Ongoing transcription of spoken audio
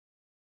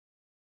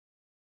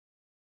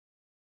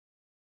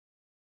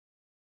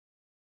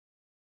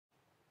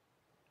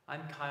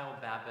I'm Kyle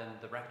Babin,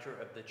 the rector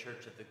of the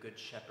Church of the Good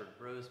Shepherd,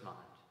 Rosemont.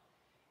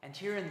 And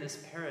here in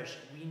this parish,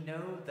 we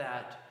know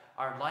that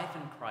our life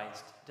in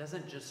Christ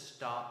doesn't just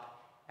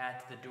stop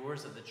at the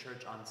doors of the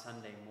church on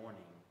Sunday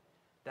morning.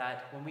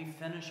 That when we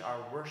finish our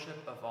worship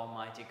of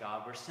Almighty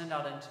God, we're sent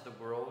out into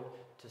the world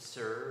to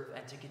serve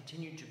and to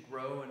continue to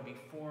grow and be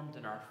formed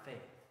in our faith.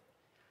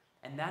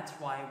 And that's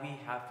why we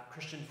have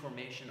Christian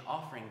formation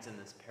offerings in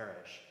this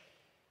parish.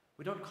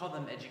 We don't call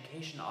them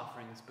education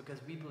offerings because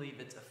we believe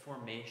it's a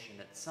formation.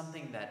 It's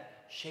something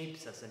that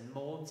shapes us and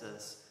molds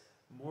us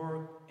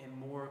more and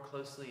more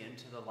closely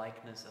into the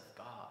likeness of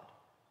God.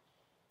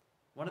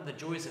 One of the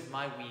joys of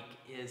my week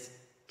is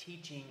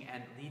teaching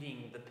and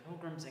leading the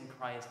Pilgrims in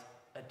Christ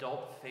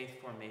adult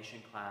faith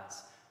formation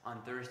class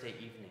on Thursday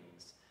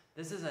evenings.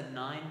 This is a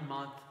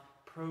 9-month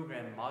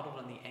program modeled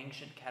on the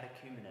ancient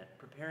catechumenate,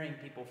 preparing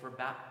people for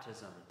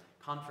baptism,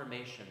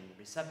 confirmation,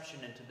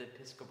 reception into the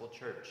Episcopal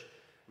Church,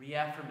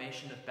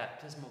 reaffirmation of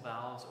baptismal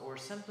vows, or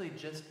simply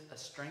just a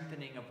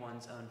strengthening of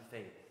one's own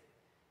faith.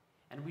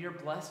 And we are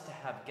blessed to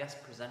have guest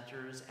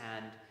presenters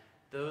and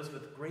those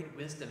with great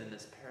wisdom in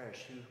this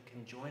parish who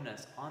can join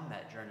us on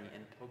that journey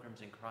in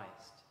Pilgrims in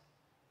Christ.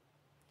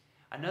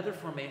 Another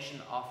formation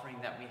offering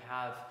that we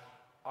have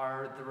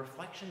are the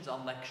reflections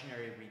on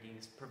lectionary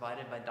readings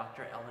provided by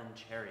Dr. Ellen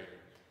Cherry,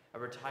 a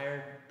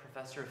retired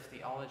professor of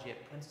theology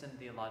at Princeton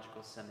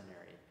Theological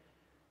Seminary.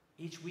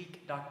 Each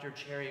week, Dr.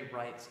 Cherry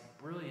writes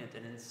brilliant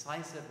and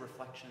incisive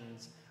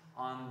reflections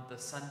on the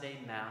Sunday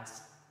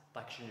Mass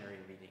lectionary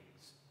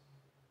readings.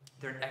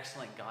 They're an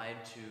excellent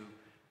guide to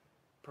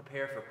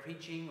prepare for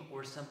preaching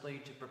or simply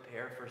to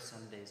prepare for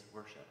Sunday's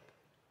worship.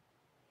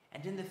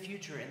 And in the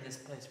future in this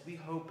place, we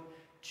hope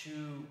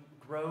to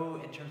grow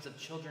in terms of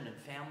children and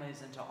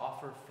families and to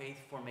offer faith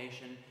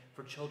formation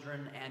for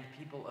children and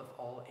people of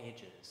all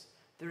ages.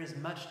 There is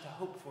much to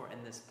hope for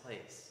in this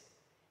place,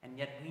 and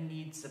yet we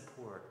need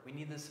support. We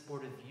need the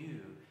support of you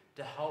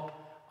to help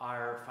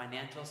our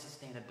financial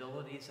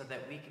sustainability so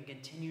that we can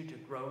continue to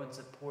grow and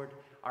support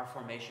our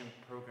formation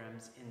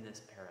programs in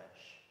this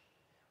parish.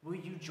 Will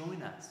you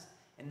join us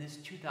in this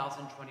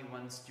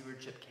 2021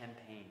 stewardship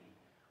campaign?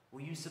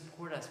 Will you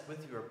support us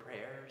with your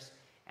prayers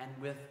and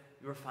with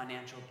your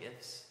financial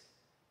gifts?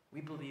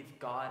 We believe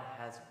God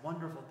has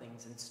wonderful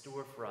things in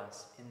store for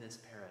us in this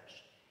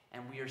parish,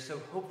 and we are so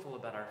hopeful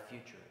about our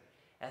future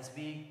as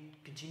we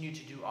continue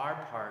to do our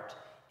part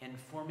in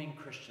forming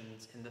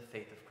Christians in the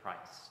faith of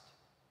Christ.